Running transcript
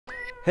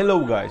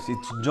Hello guys,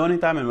 it's Johnny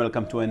time and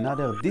welcome to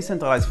another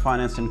decentralized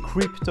finance and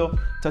crypto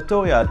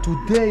tutorial.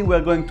 Today we're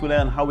going to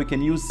learn how we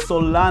can use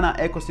Solana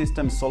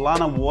ecosystem,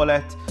 Solana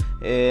wallet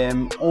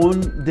on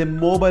the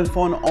mobile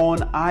phone, on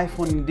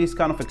iPhone in this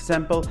kind of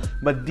example,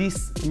 but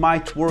this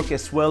might work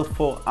as well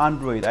for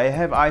Android. I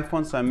have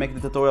iPhone, so I make the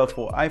tutorial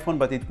for iPhone,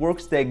 but it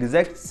works the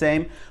exact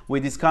same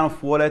with this kind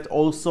of wallet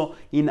also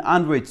in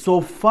Android.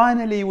 So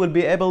finally you will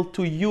be able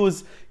to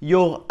use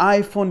your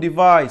iPhone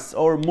device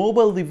or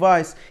mobile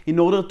device in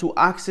order to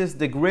access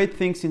the great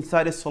things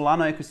inside the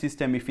Solana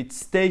ecosystem. If it's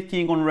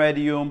staking on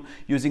Raydium,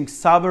 using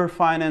Saber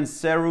Finance,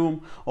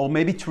 Serum, or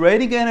maybe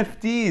trading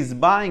NFTs,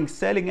 buying,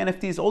 selling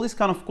NFTs, all these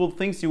kind of cool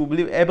things, you will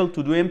be able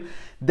to do them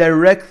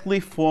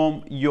directly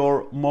from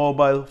your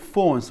mobile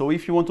phone. So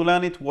if you want to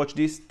learn it, watch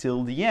this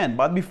till the end.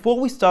 But before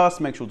we start,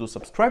 make sure to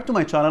subscribe to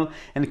my channel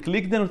and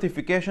click the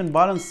notification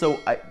button so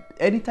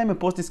anytime I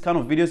post this kind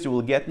of videos, you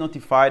will get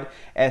notified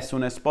as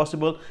soon as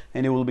possible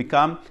and you will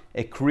become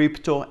a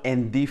crypto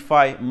and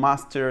DeFi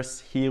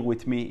masters here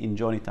with me in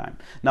Johnny time.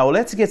 Now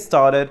let's get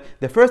started.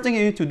 The first thing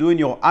you need to do in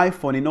your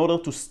iPhone in order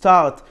to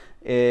start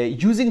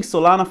using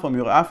Solana from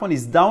your iPhone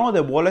is download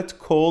a wallet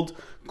called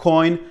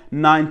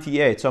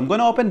Coin98. So I'm going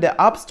to open the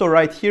App Store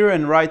right here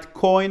and write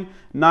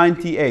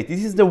Coin98.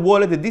 This is the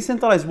wallet, the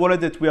decentralized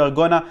wallet that we are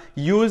going to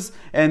use,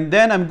 and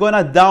then I'm going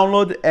to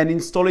download and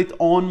install it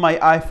on my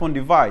iPhone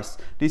device.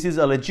 This is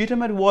a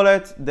legitimate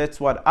wallet. That's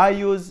what I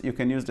use. You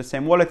can use the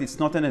same wallet. It's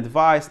not an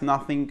advice,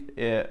 nothing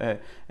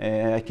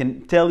I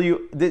can tell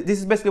you. This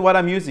is basically what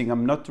I'm using.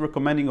 I'm not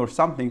recommending or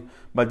something,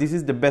 but this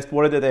is the best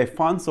wallet that I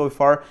found so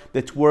far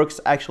that works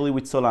actually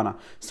with Solana.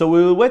 So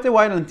we will wait a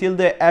while until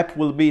the app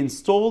will be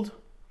installed.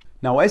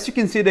 Now, as you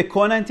can see, the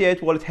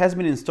Coin98 wallet has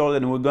been installed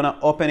and we're gonna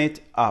open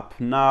it up.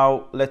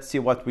 Now, let's see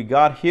what we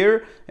got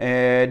here.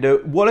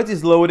 The wallet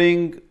is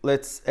loading.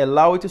 Let's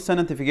allow it to send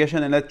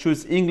notification and let's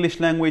choose English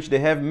language. They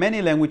have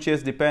many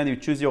languages, you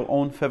choose your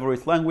own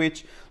favorite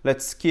language.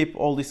 Let's skip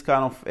all this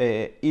kind of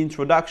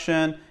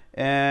introduction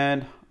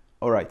and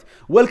all right.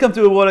 Welcome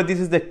to the wallet. This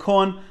is the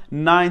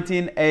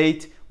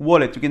Coin98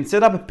 wallet. You can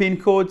set up a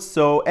pin code.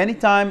 So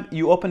anytime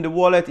you open the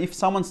wallet, if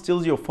someone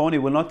steals your phone, it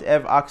will not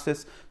have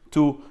access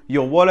to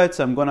your wallet.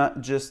 So I'm gonna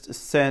just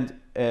send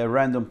a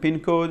random pin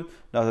code,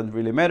 doesn't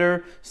really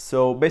matter.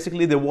 So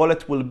basically the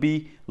wallet will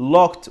be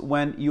locked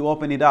when you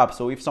open it up.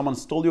 So if someone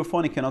stole your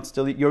phone, it cannot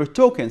steal your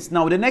tokens.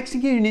 Now the next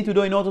thing you need to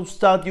do in order to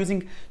start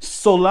using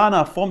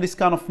Solana from this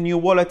kind of new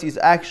wallet is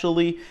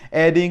actually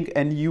adding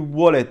a new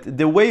wallet.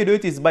 The way you do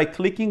it is by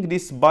clicking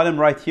this button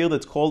right here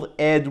that's called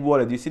Add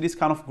Wallet. You see this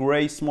kind of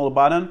gray small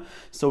button?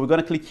 So we're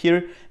gonna click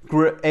here,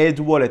 Add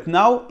Wallet.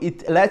 Now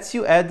it lets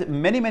you add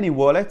many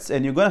wallets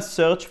and you're gonna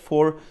search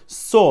for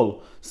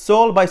Sol.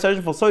 Sol, by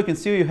searching for Sol, you can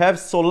see you have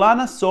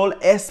Solana Sol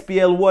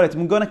SPL wallet.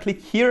 I'm gonna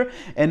click here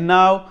and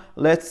now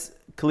let's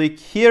click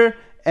here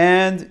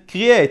and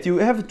create. You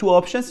have two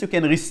options. You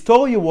can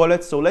restore your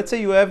wallet. So let's say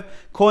you have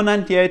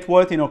Coin98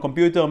 wallet in your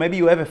computer, maybe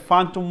you have a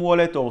Phantom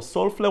wallet or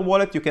Solflare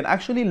wallet. You can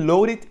actually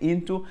load it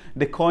into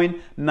the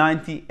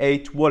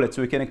Coin98 wallet.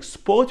 So you can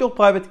export your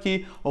private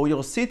key or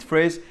your seed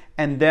phrase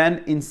and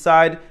then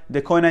inside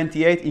the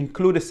Coin98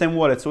 include the same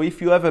wallet. So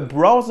if you have a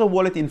browser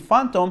wallet in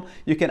Phantom,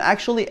 you can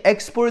actually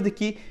export the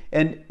key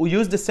and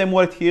use the same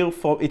wallet here.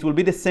 It will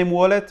be the same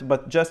wallet,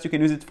 but just you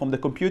can use it from the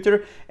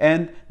computer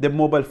and the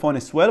mobile phone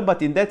as well.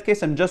 But in that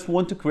case, I just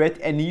want to create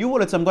a new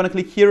wallet. So I'm gonna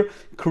click here,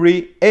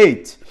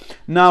 create.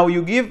 Now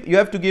you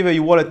have to give a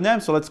wallet name.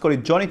 So let's call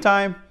it Johnny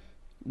time.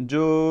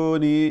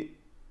 Johnny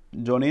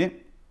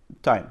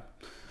time.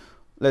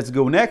 Let's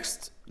go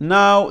next.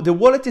 Now the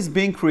wallet is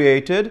being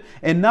created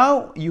and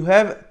now you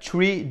have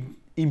three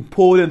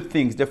important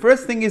things. The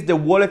first thing is the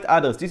wallet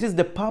address. This is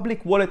the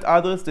public wallet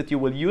address that you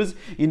will use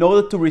in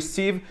order to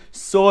receive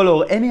Sol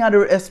or any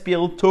other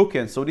SPL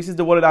token. So this is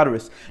the wallet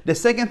address. The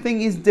second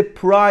thing is the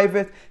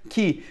private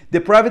key.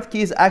 The private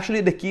key is actually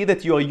the key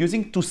that you are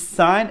using to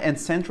sign and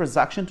send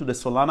transaction to the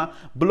Solana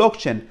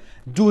blockchain.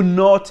 Do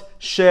not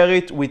share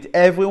it with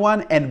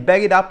everyone and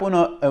back it up on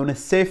a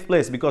safe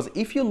place, because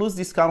if you lose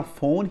this kind of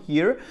phone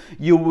here,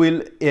 you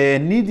will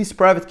need this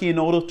private key in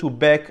order to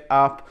back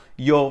up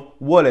your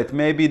wallet.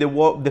 Maybe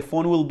the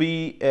phone will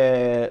be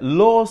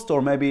lost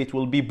or maybe it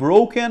will be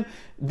broken.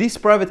 This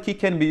private key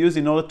can be used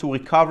in order to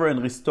recover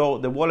and restore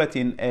the wallet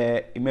in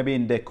maybe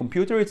in the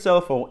computer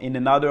itself or in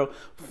another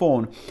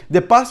phone.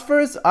 The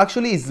passphrase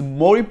actually is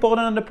more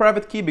important than the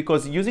private key,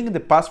 because using the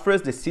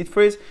passphrase, the seed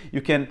phrase,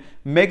 you can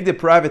make the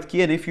private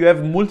key, and if you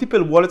have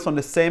multiple wallets on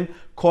the same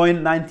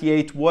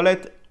Coin98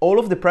 wallet, all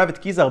of the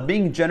private keys are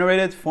being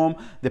generated from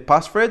the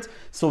passphrase.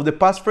 So the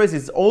passphrase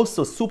is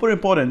also super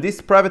important. This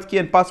private key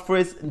and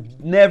passphrase,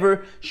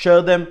 never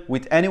share them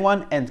with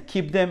anyone and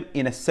keep them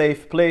in a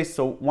safe place.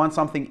 So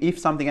if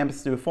something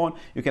happens to your phone,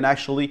 you can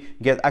actually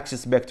get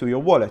access back to your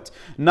wallet.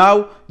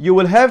 Now you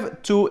will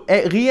have to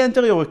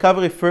re-enter your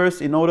recovery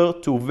first in order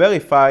to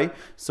verify.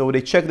 So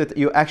they check that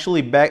you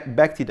actually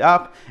backed it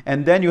up,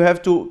 and then you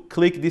have to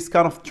click this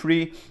kind of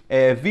three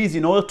V's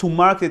in order to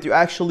mark that you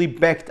actually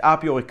backed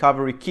up your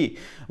recovery key.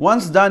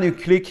 Once done, you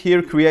click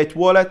here, create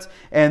wallet,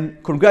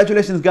 and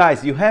congratulations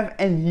guys, you have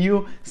a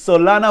new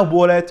Solana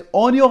wallet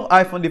on your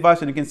iPhone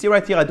device. And you can see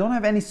right here, I don't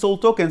have any SOL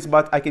tokens,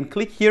 but I can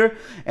click here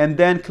and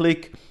then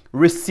click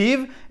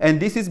receive,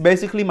 and this is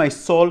basically my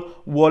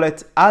SOL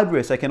wallet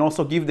address. I can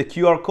also give the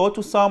QR code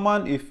to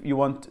someone if you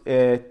want.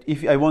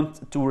 If I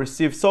want to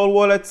receive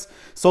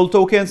SOL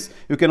tokens,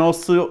 you can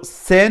also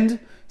send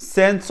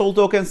SOL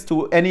tokens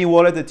to any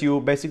wallet that you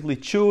basically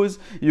choose.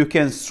 You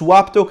can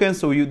swap tokens,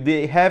 so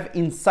they have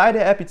inside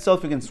the app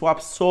itself, you can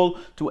swap SOL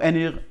to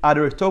any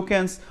other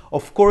tokens.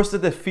 Of course,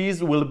 the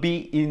fees will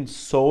be in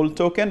SOL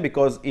token,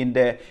 because in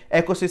the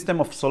ecosystem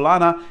of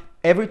Solana,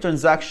 every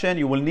transaction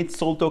you will need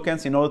SOL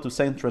tokens in order to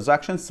send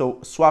transactions. So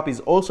swap is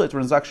also a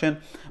transaction,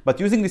 but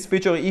using this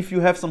feature, if you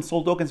have some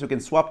SOL tokens, you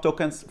can swap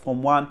tokens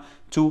from one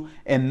to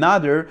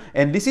another.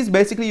 And this is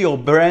basically your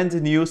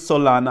brand new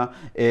Solana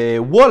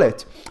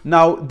wallet.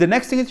 Now, the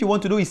next thing that you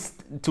want to do is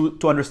to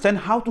understand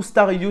how to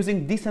start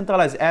using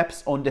decentralized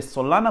apps on the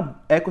Solana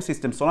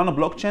ecosystem, Solana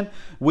blockchain,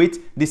 with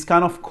this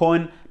kind of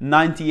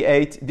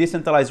Coin98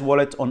 decentralized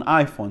wallet on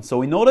iPhone.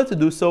 So in order to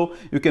do so,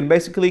 you can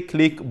basically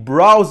click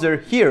browser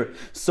here.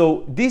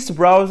 So this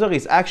browser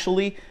is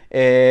actually,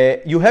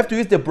 you have to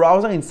use the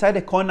browser inside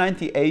the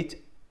Coin98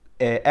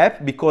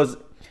 app, because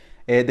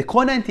the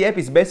Coin98 app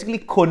is basically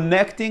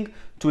connecting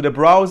to the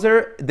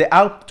browser, to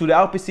the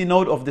RPC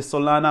node of the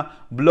Solana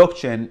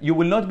blockchain. You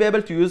will not be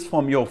able to use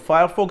from your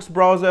Firefox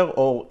browser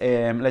or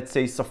let's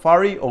say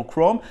Safari or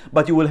Chrome,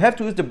 but you will have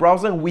to use the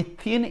browser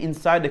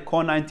inside the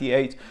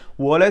Coin98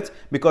 wallet,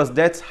 because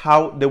that's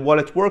how the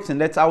wallet works,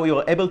 and that's how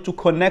you're able to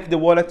connect the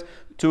wallet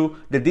to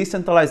the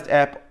decentralized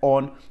app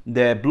on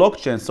the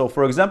blockchain. So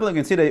for example, you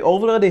can see they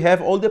already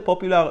have all the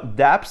popular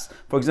Dapps,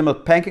 for example,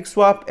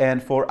 PancakeSwap,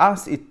 and for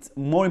us, it's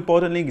more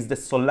importantly is the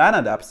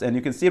Solana Dapps. And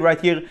you can see right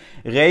here,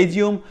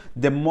 Raydium,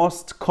 the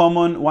most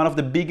common, one of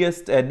the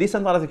biggest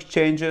decentralized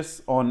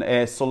exchanges on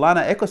a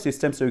Solana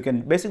ecosystem. So you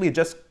can basically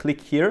just click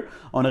here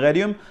on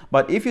Raydium,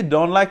 but if you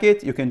don't like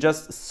it, you can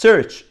just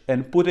search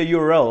and put a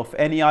URL of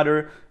any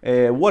other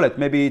wallet.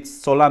 Maybe it's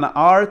Solana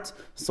Art,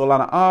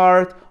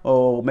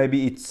 or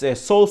maybe it's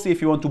Solsi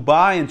if you want to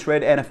buy and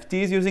trade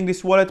NFTs using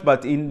this wallet.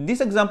 But in this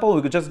example,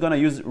 we're just gonna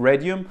use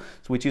Raydium,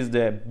 which is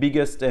the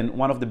biggest and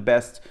one of the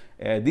best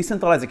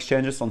decentralized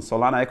exchanges on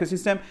Solana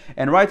ecosystem.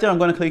 And right here, I'm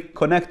gonna click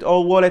Connect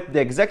All Wallet, the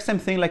exact same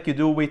thing like you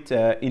do with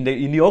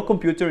in your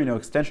computer, in your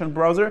extension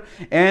browser.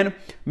 And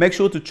make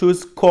sure to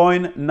choose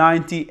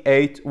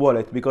Coin98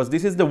 wallet, because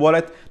this is the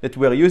wallet that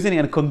we're using.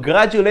 And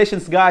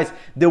congratulations guys,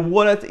 the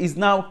wallet is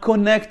now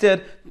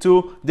connected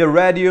to the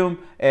Raydium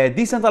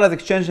decentralized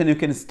exchange, and you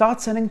can start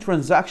sending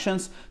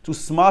transactions to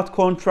smart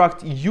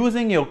contract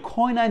using your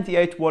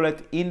Coin98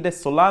 wallet in the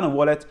Solana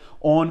wallet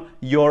on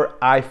your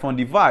iPhone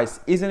device.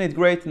 Isn't it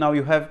great? Now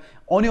you have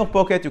on your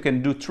pocket, you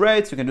can do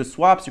trades, you can do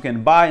swaps, you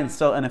can buy and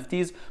sell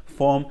NFTs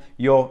from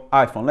your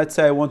iPhone. Let's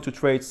say I want to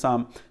trade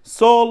some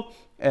SOL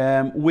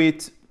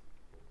with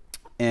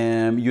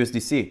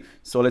USDC.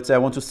 So let's say I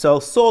want to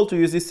sell SOL to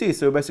USDC.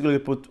 So basically you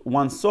put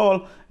one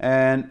SOL,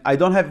 and I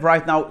don't have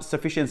right now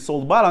sufficient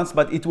SOL balance,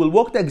 but it will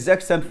work the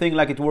exact same thing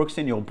like it works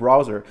in your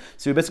browser.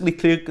 So you basically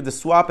click the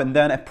swap, and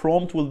then a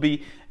prompt will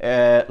be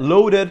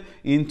loaded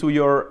into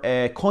your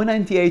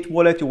Coin98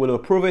 wallet. You will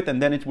approve it, and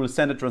then it will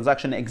send a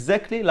transaction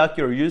exactly like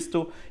you're used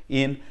to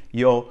in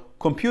your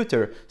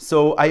computer.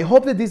 So I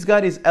hope that this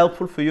guide is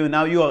helpful for you.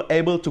 Now you are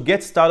able to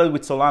get started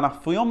with Solana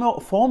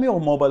from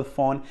your mobile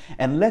phone.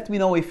 And let me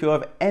know if you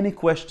have any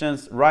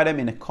questions, write them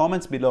in the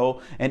comments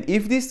below. And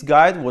if this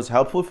guide was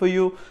helpful for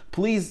you,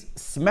 please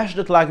smash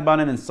that like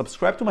button and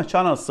subscribe to my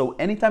channel, so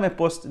anytime I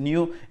post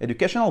new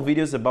educational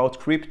videos about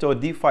crypto,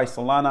 DeFi,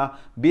 Solana,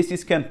 BSC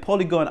Scan,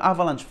 Polygon,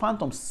 Avalanche,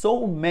 Phantom,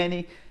 so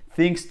many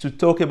things to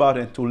talk about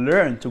and to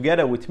learn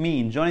together with me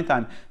in Johnny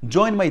Time.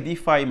 Join my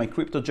DeFi, my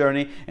crypto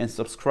journey, and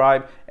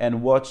subscribe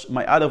and watch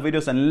my other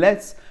videos, and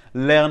let's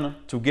learn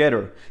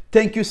together.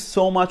 Thank you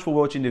so much for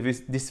watching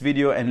this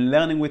video and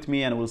learning with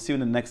me, and we'll see you in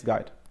the next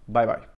guide. Bye bye.